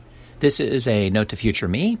This is a Note to Future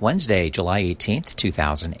Me, Wednesday, July 18th,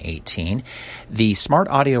 2018. The Smart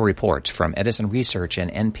Audio Report from Edison Research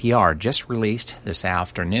and NPR just released this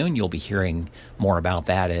afternoon. You'll be hearing more about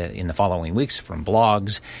that in the following weeks from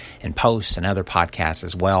blogs and posts and other podcasts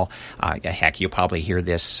as well. Heck, you'll probably hear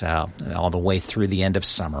this all the way through the end of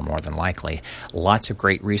summer, more than likely. Lots of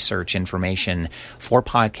great research information for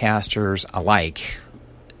podcasters alike.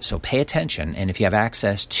 So pay attention, and if you have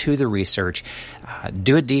access to the research,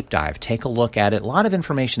 do a deep dive. Take a look at it. A lot of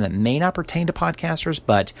information that may not pertain to podcasters,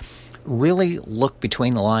 but really look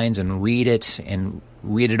between the lines and read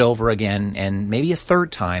it over again, and maybe a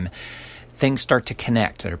third time. Things start to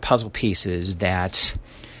connect. There are puzzle pieces that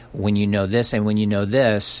when you know this and when you know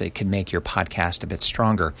this, it can make your podcast a bit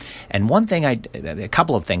stronger. And a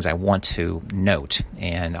couple of things I want to note,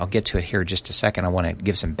 and I'll get to it here in just a second. I want to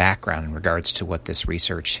give some background in regards to what this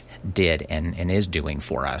research did and is doing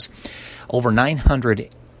for us. Over 900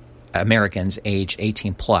 Americans aged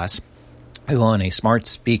 18 plus who own a smart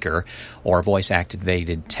speaker or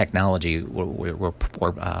voice-activated technology were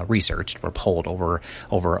researched, were polled over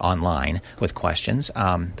online with questions.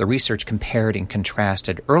 The research compared and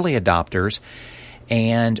contrasted early adopters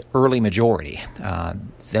and early majority.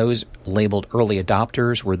 Those labeled early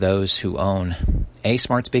adopters were those who own a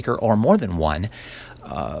smart speaker or more than one,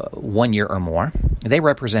 1 year or more. They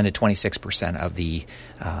represented 26% of the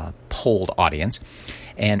polled audience.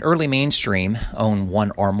 And early mainstream own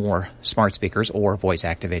one or more smart speakers or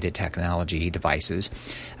voice-activated technology devices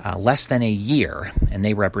less than a year, and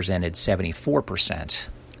they represented 74%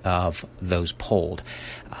 of those polled.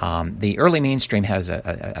 The early mainstream has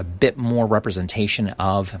a bit more representation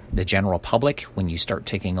of the general public when you start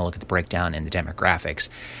taking a look at the breakdown in the demographics.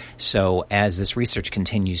 So as this research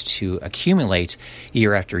continues to accumulate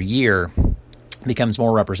year after year, it becomes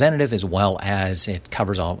more representative, as well as it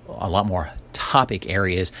covers a lot more topic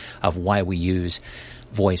areas of why we use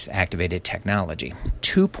voice-activated technology.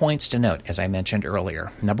 2 points to note, as I mentioned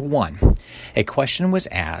earlier. Number one, a question was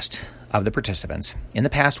asked of the participants. In the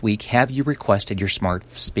past week, have you requested your smart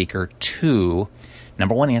speaker to,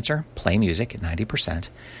 number one answer, play music at 90%.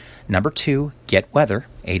 Number two, get weather,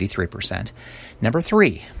 83%. Number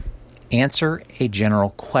three, answer a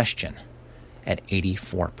general question at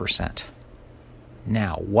 84%.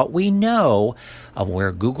 Now, what we know of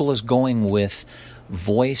where Google is going with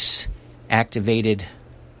voice-activated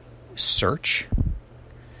search,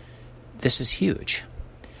 this is huge.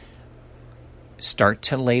 Start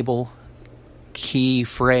to label key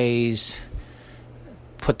phrase,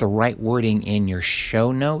 put the right wording in your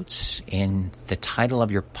show notes, in the title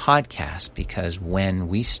of your podcast, because when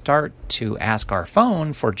we start to ask our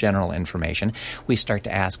phone for general information, we start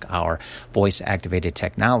to ask our voice-activated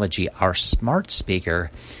technology, our smart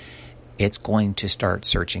speaker, it's going to start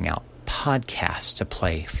searching out podcasts to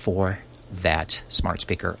play for that smart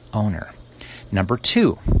speaker owner. Number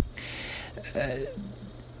two,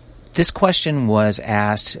 this question was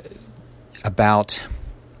asked about,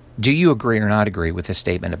 do you agree or not agree with this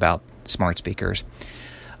statement about smart speakers?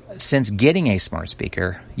 Since getting a smart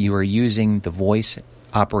speaker, you are using the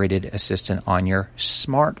voice-operated assistant on your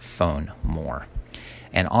smartphone more.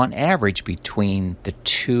 And on average, between the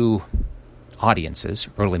two audiences,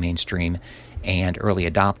 early mainstream and early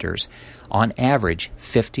adopters, on average,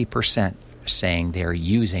 50% are saying they're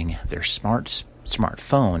using their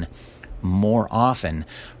smartphone more often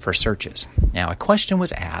for searches. Now, a question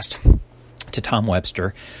was asked to Tom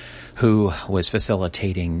Webster, who was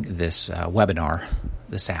facilitating this webinar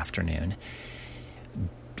this afternoon.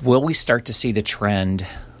 Will we start to see the trend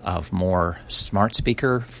of more smart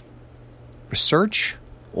speaker search,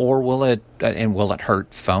 or will it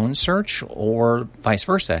hurt phone search, or vice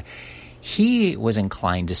versa? He was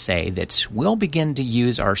inclined to say that we'll begin to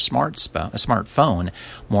use our smartphone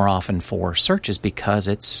more often for searches because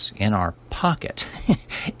it's in our pocket.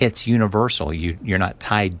 It's universal. You're not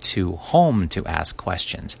tied to home to ask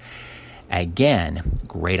questions. Again,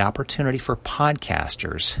 great opportunity for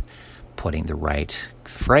podcasters, putting the right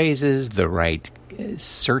phrases, the right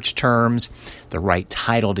search terms, the right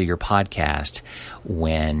title to your podcast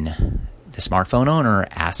when the smartphone owner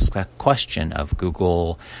asks a question of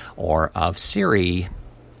Google or of Siri,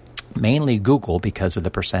 mainly Google because of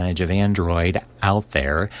the percentage of Android out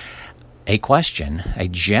there, a question, a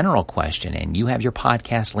general question, and you have your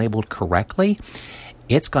podcast labeled correctly,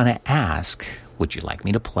 it's going to ask, would you like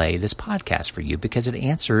me to play this podcast for you? Because it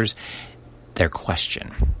answers their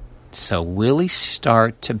question. So really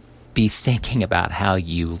start to be thinking about how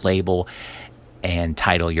you label and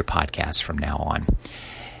title your podcast from now on.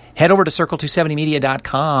 Head over to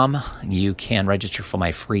Circle270media.com. You can register for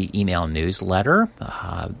my free email newsletter.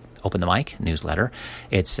 Open the Mic newsletter.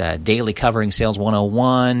 It's daily covering Sales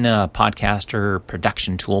 101, podcaster,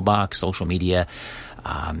 production toolbox, social media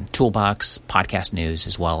toolbox, podcast news,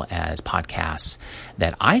 as well as podcasts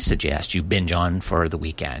that I suggest you binge on for the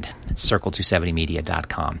weekend. It's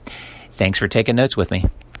circle270media.com. Thanks for taking notes with me.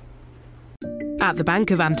 At the Bank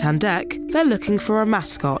of Antandek, they're looking for a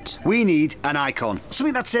mascot. We need an icon.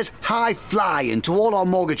 Something that says high flying to all our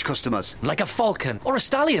mortgage customers. Like a falcon or a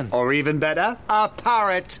stallion. Or even better, a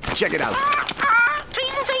parrot. Check it out.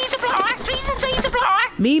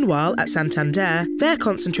 Meanwhile, at Santander, they're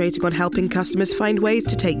concentrating on helping customers find ways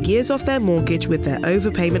to take years off their mortgage with their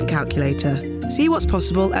overpayment calculator. See what's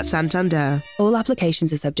possible at Santander. All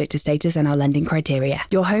applications are subject to status and our lending criteria.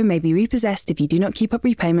 Your home may be repossessed if you do not keep up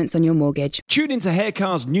repayments on your mortgage. Tune into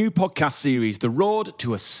Heycar's new podcast series, The Road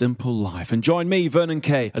to a Simple Life, and join me, Vernon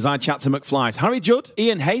Kay, as I chat to McFly's Harry Judd,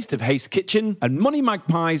 Ian Haste of Haste Kitchen, and Money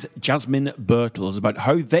Magpie's Jasmine Birtles about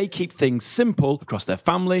how they keep things simple across their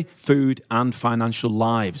family, food, and financial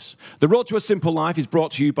lives. The Road to a Simple Life is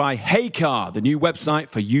brought to you by Heycar, the new website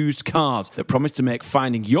for used cars that promise to make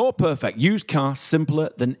finding your perfect used car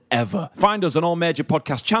simpler than ever. Find us on all major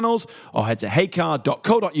podcast channels or head to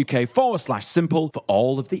heycar.co.uk/simple for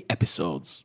all of the episodes.